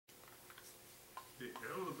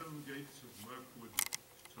stone gates of Mirkwood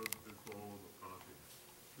stood before the party.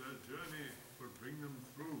 Their journey would bring them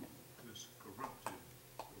through this corrupted,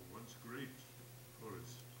 but once great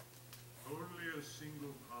forest. Only a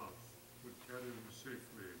single path would carry them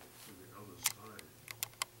safely to the other side.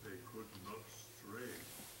 They could not stray.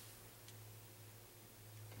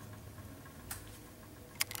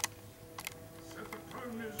 Set the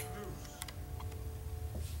ponies loose.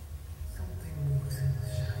 Something moves in the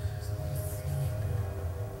shadows of the sea.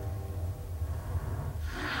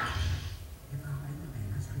 If our enemy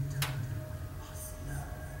has returned, us know.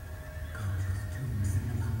 Go to the tombs in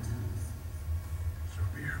the mountains. So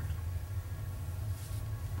be it.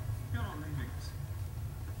 You're not leaving us.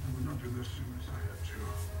 I would not do this soon as I had to.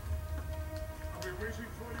 I'll be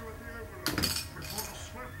waiting for you at the overlook before the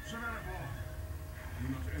sweats of Erebor. Do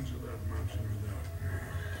not enter that mountain without me.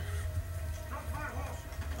 Stop my horse!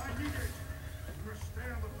 I need it! You must stay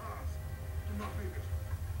on the path. Do not leave it.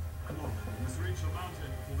 Come on, we must reach the mountain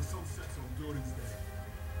before the sun sets on Doran's day.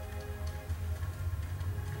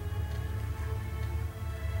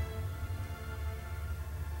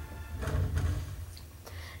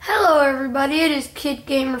 Hello everybody, it is Kid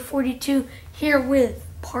Gamer 42 here with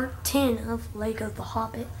part 10 of Lego the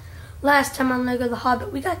Hobbit. Last time on Lego the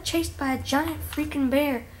Hobbit, we got chased by a giant freaking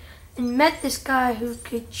bear and met this guy who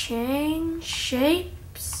could change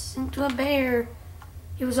shapes into a bear.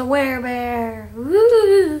 He was a werebear.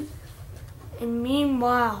 Woo! And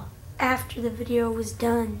meanwhile, after the video was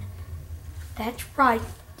done, that's right,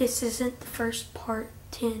 this isn't the first part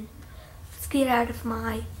 10. Let's get out of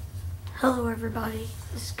my hello everybody,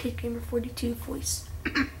 this is Kid Gamer 42 voice.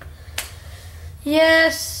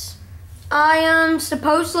 Yes, I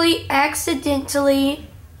supposedly accidentally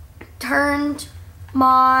turned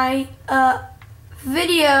my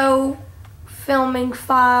video filming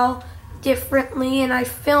file differently, and I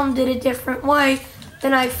filmed it a different way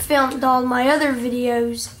than I filmed all my other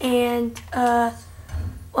videos, and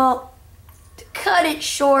well, to cut it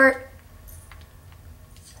short,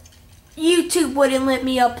 YouTube wouldn't let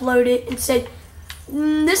me upload it and said,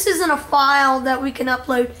 this isn't a file that we can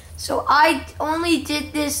upload. So I only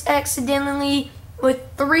did this accidentally with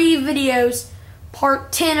 3 videos.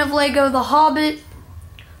 Part 10 of Lego the Hobbit,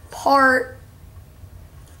 part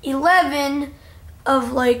 11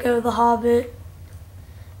 of Lego the Hobbit,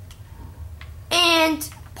 and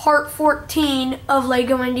part 14 of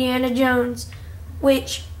Lego Indiana Jones,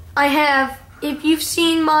 which I have, if you've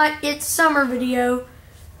seen my It's Summer video,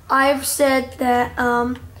 I've said that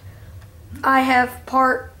I have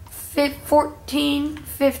part 14,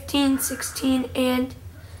 15, 16, and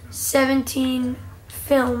 17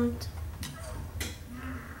 filmed.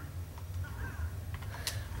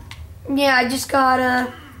 Yeah, I just got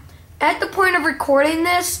at the point of recording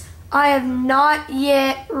this, I have not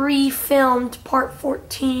yet refilmed part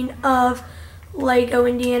 14 of Lego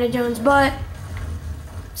Indiana Jones, but,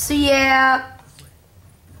 so yeah,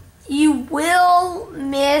 you will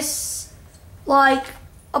miss like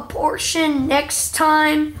a portion next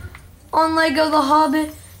time on Lego the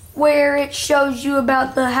Hobbit where it shows you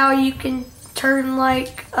about how you can turn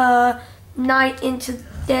like night into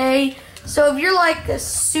day. So if you're like a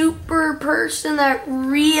super person that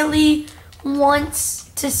really wants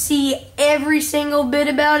to see every single bit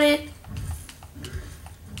about it,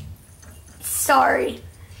 sorry.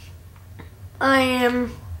 Well,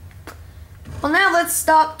 now let's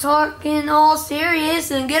stop talking all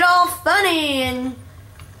serious and get all funny and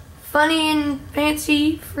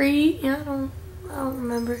fancy free. Yeah, I don't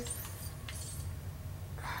remember.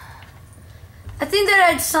 I think that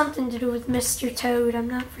had something to do with Mr. Toad. I'm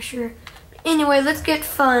not for sure. But anyway, let's get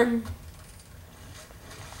fun.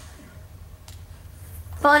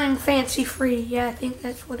 Fun and fancy free. Yeah, I think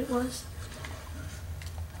that's what it was.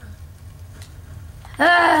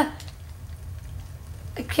 Ah!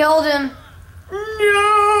 I killed him.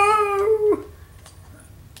 No!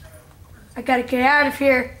 I gotta get out of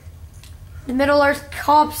here. The Middle Earth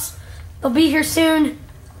cops, they'll be here soon.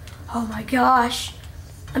 Oh my gosh.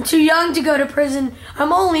 I'm too young to go to prison.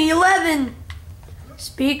 I'm only 11.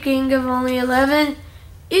 Speaking of only 11,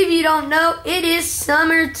 if you don't know, it is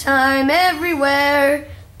summertime everywhere.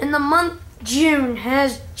 And the month June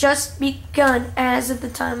has just begun as of the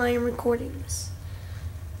time I am recording this.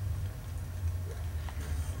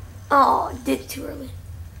 Oh, I did it too early.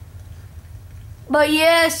 But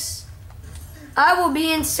yes, I will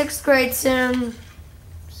be in 6th grade soon.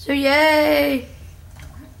 So yay.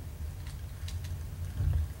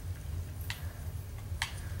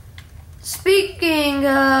 Speaking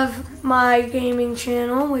of my gaming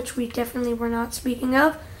channel, which we definitely were not speaking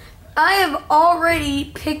of, I have already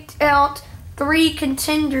picked out 3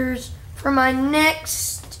 contenders for my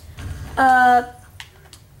next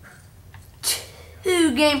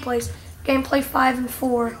two gameplays. Gameplay 5 and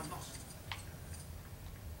 4.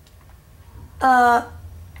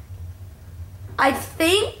 I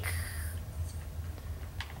think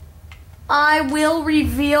I will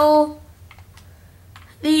reveal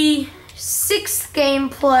the 6th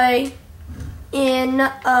gameplay in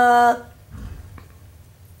the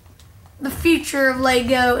future of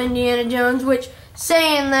Lego Indiana Jones, which,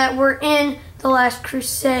 saying that we're in The Last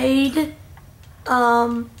Crusade,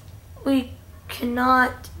 we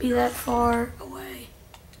cannot be that far away.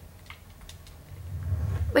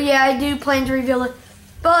 But yeah, I do plan to reveal it.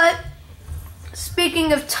 But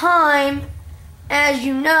speaking of time, as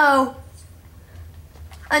you know,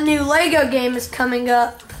 a new Lego game is coming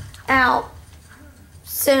out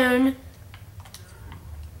soon.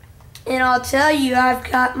 And I'll tell you, I've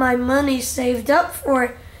got my money saved up for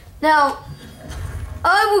it. Now,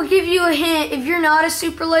 I will give you a hint. If you're not a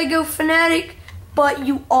Super Lego fanatic, but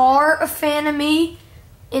you are a fan of me,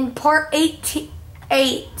 in part 8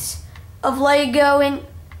 of Lego and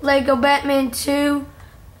Lego Batman 2,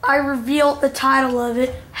 I revealed the title of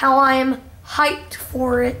it, how I am hyped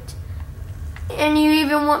for it. And you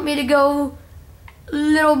even want me to go a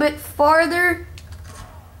little bit farther?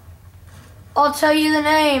 I'll tell you the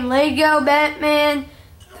name. Lego Batman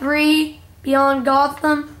 3 Beyond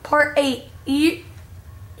Gotham, Part 8.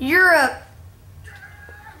 Europe.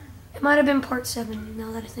 It might have been Part 7,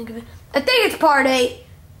 now that I think of it. I think it's Part 8.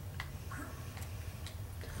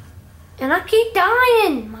 And I keep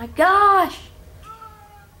dying. My gosh.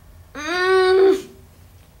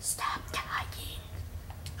 Stop dying.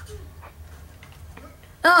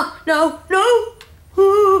 Oh, no.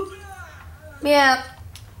 Yeah.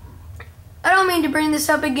 I don't mean to bring this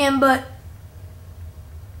up again, but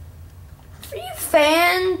for you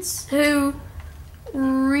fans who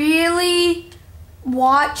really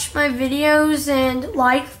watch my videos and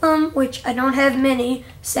like them, which I don't have many,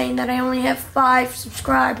 saying that I only have 5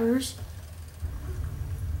 subscribers,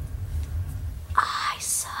 I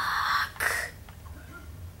suck.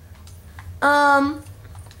 I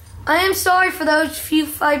am sorry for those few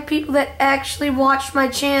 5 people that actually watch my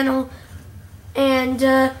channel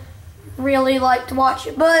and really like to watch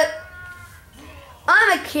it, but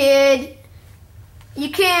I'm a kid. You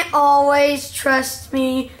can't always trust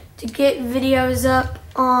me to get videos up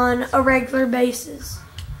on a regular basis.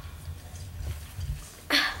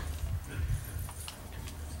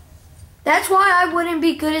 That's why I wouldn't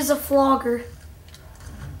be good as a vlogger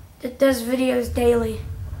that does videos daily.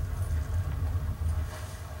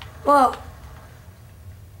 Whoa.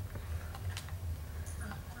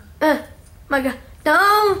 My God.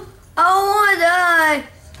 No! I don't want to die.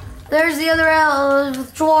 There's the other elves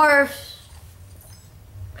with dwarfs.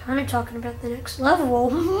 Kind of talking about the next level.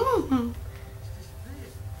 They're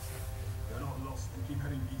not lost. We keep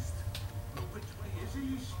heading east. But which way is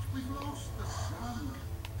east? We've lost the sun.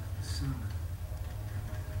 The sun.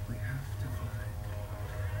 We have to find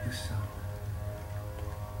the sun.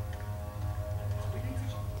 We need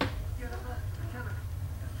to get up there. We cannot.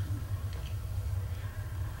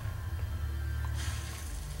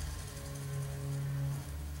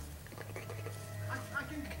 I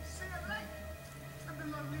can see a lake and the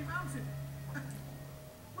lonely mountain.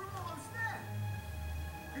 We're almost there.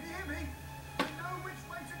 Can you hear me? We know which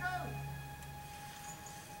way to go.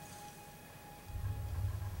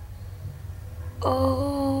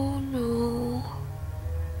 Oh no.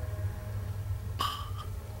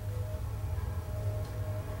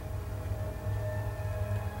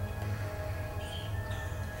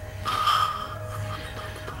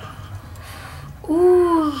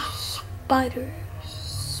 Ooh, spiders.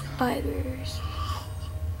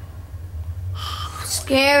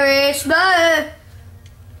 Scary spider.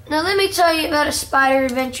 Now let me tell you about a spider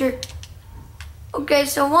adventure. Okay,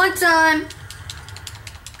 so one time,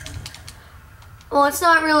 well, it's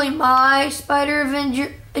not really my spider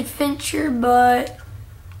adventure, but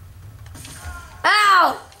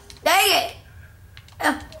ow! Dang it!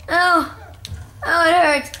 Oh, it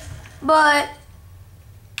hurts. But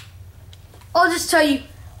I'll just tell you,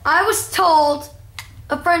 I was told,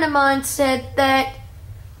 a friend of mine said that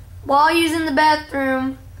while he was in the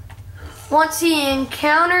bathroom, once he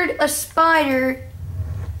encountered a spider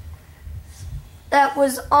that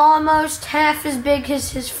was almost half as big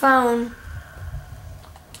as his phone.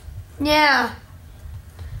 Yeah.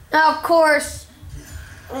 Now, of course,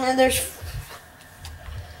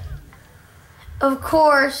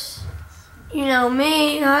 you know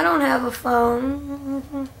me, I don't have a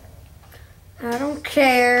phone. I don't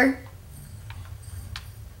care.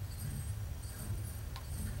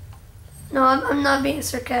 No, I'm not being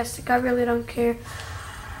sarcastic. I really don't care.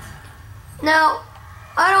 Now,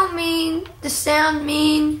 I don't mean to sound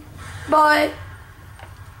mean, but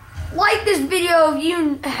like this video if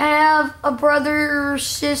you have a brother or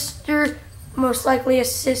sister, most likely a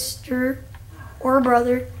sister or a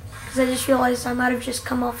brother, because I just realized I might have just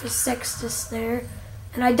come off as sexist there,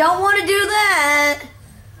 and I don't want to do that.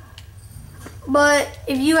 But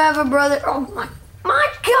if you have a brother, oh my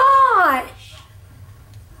gosh!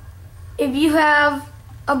 If you have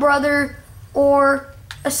a brother or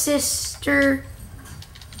a sister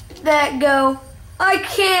that go, I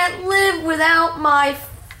can't live without my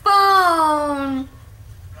phone.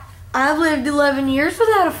 I've lived 11 years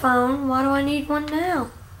without a phone. Why do I need one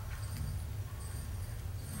now?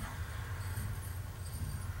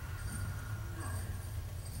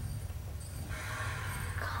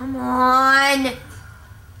 Come on.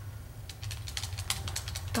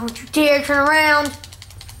 Don't you dare turn around.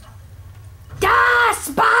 Die,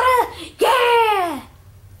 Spider! Yeah!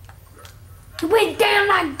 You went down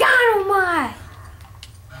like dynamite.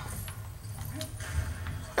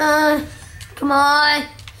 Come on.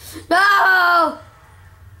 No!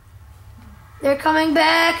 They're coming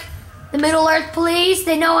back. The Middle Earth police,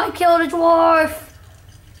 they know I killed a dwarf.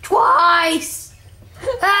 Twice.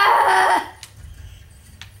 Ah!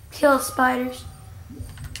 Kill spiders.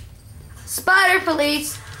 Spider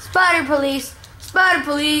police, spider police, spider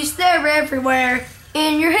police, they're everywhere.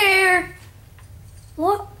 In your hair.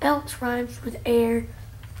 What else rhymes with air?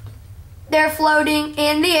 They're floating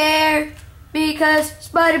in the air because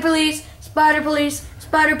spider police, spider police,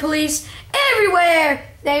 spider police everywhere.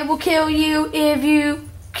 They will kill you if you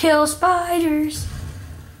kill spiders.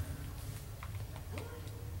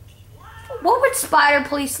 What would spider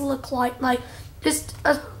police look like? Like just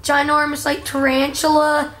a ginormous like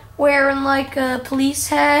tarantula wearing like a police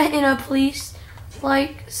hat in a police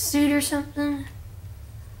like suit or something?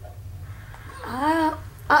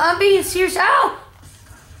 I'm being serious. Ow!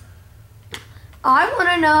 I want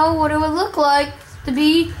to know what it would look like to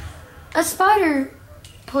be a spider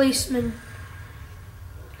policeman.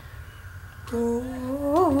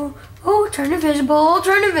 Oh, turn invisible,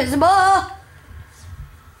 turn invisible.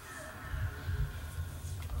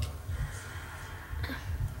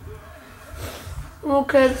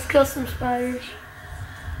 Okay, let's kill some spiders.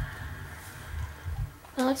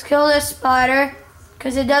 Now let's kill this spider,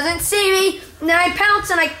 because it doesn't see me, and then I pounce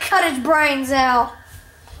and I cut its brains out.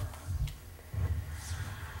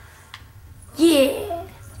 Yeah.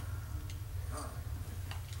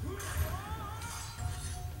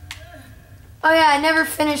 Oh yeah, I never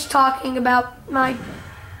finished talking about my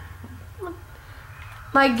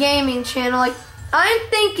gaming channel. Like, I'm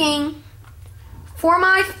thinking for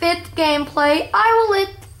my 5th gameplay, I will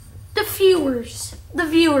let the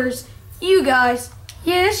viewers, you guys,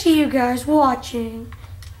 yes, you guys watching,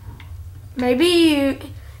 maybe you,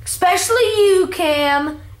 especially you,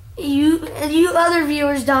 Cam, you other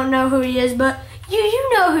viewers don't know who he is, but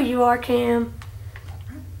you know who you are, Cam.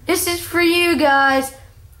 This is for you guys.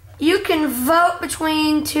 You can vote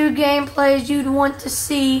between 2 gameplays you'd want to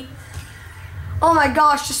see. Oh my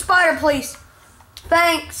gosh, the spider police.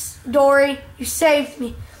 Thanks, Dory. You saved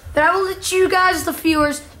me. But I will let you guys, the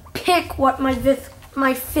viewers, pick what my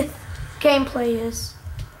 5th gameplay is.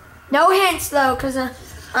 No hints, though, because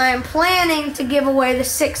I am planning to give away the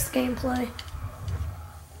 6th gameplay.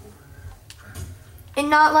 And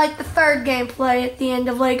not like the 3rd gameplay at the end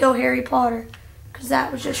of Lego Harry Potter, because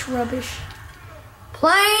that was just rubbish.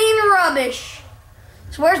 Plain rubbish.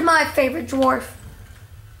 So where's my favorite dwarf?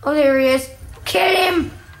 Oh, there he is. Kill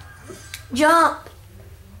him. Jump.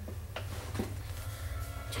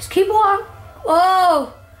 Just keep walking.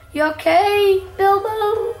 Oh, you okay,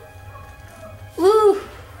 Bilbo? Woo.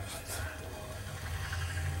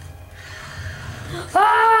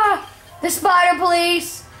 Ah, the spider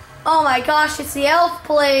police. Oh my gosh, it's the elf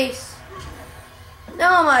police.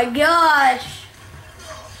 Oh my gosh.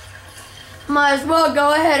 Might as well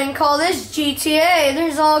go ahead and call this GTA.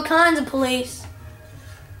 There's all kinds of police.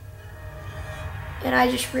 And I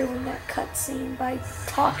just ruined that cutscene by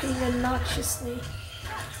talking obnoxiously.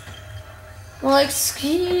 Well,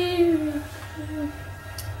 excuse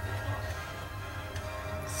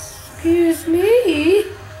me.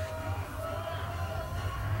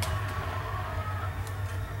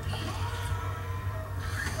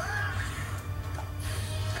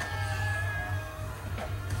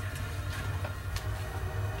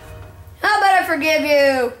 How about I forgive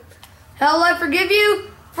you? How'll I forgive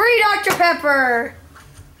you? Free Dr. Pepper.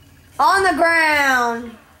 On the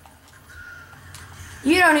ground.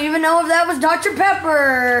 You don't even know if that was Dr.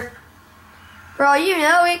 Pepper. For all you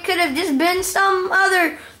know, it could have just been some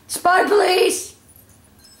other spy police.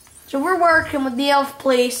 So we're working with the elf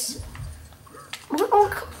police.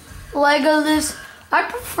 Lego this. I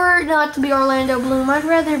prefer not to be Orlando Bloom. I'd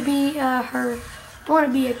rather be her. I want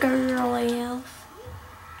to be a girl elf.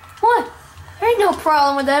 What? There ain't no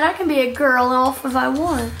problem with that. I can be a girl elf if I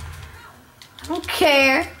want. I don't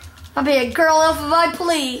care. I'll be a girl elf if I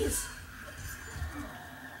please.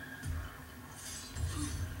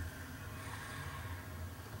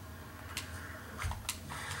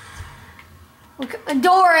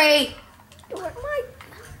 Dory!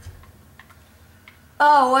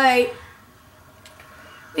 Oh, wait.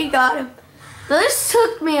 We got him. Now, this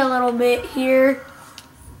took me a little bit here.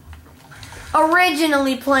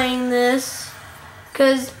 Originally playing this.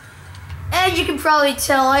 Because, as you can probably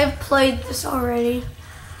tell, I've played this already.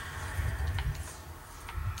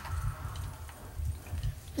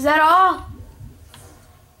 Is that all?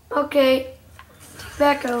 Okay. Take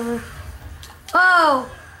back over. Oh!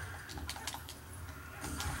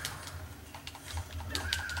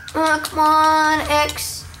 Come on,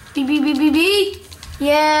 X. B, B, B, B, B.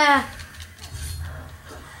 Yeah.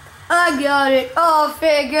 I got it all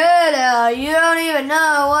figured out. You don't even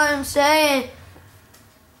know what I'm saying.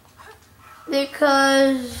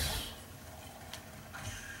 Because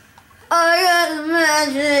I got the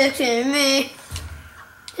magic in me.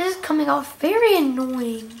 This is coming off very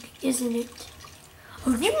annoying, isn't it?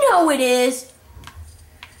 Oh, you know it is.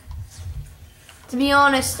 To be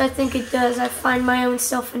honest, I think it does. I find my own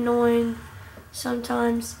self annoying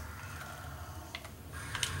sometimes.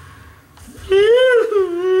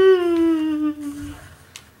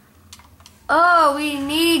 Oh, we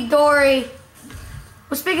need Dory.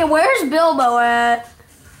 Well, speaking, where's Bilbo at?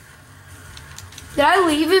 Did I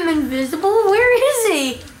leave him invisible? Where is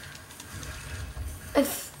he?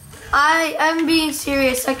 I'm being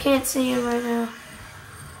serious. I can't see him right now.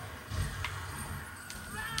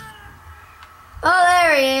 Oh,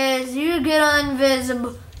 there he is. You get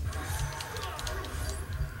invisible.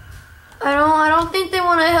 I don't think they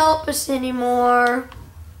want to help us anymore.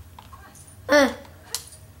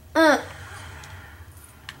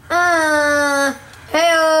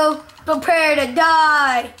 Hey-oh, prepare to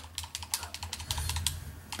die.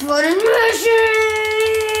 Button mashing.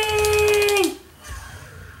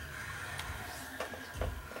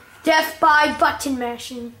 Death by button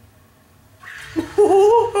mashing.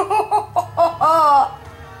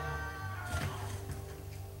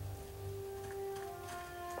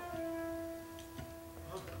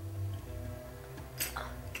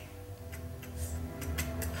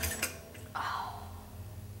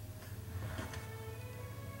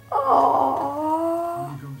 Are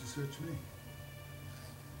you going to search me?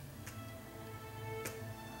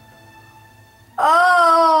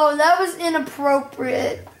 Oh, that was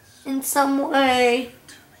inappropriate in some way.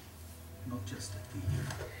 Not just a thief,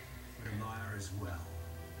 but a liar as well.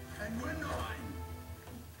 And we're not.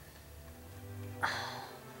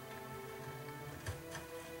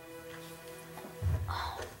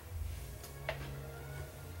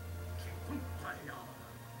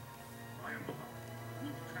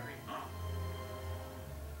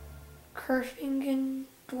 Curving and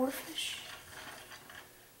dwarfish.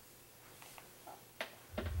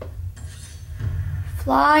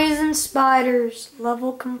 Flies and spiders,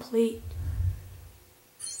 level complete.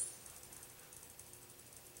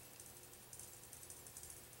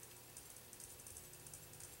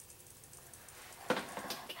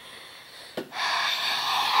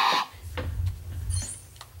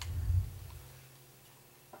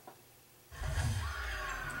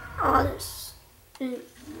 Oh, this.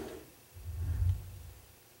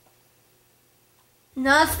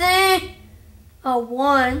 Nothing. A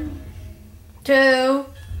 1, 2,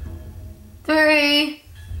 3,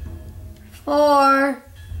 4,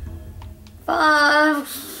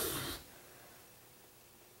 5.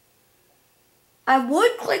 I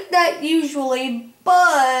would click that usually,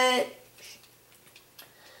 but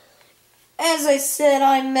as I said,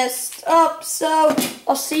 I messed up. So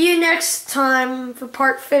I'll see you next time for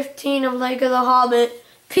part 15 of Lego the Hobbit.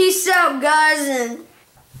 Peace out, guys, and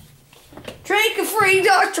drink a free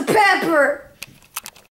Dr. Pepper.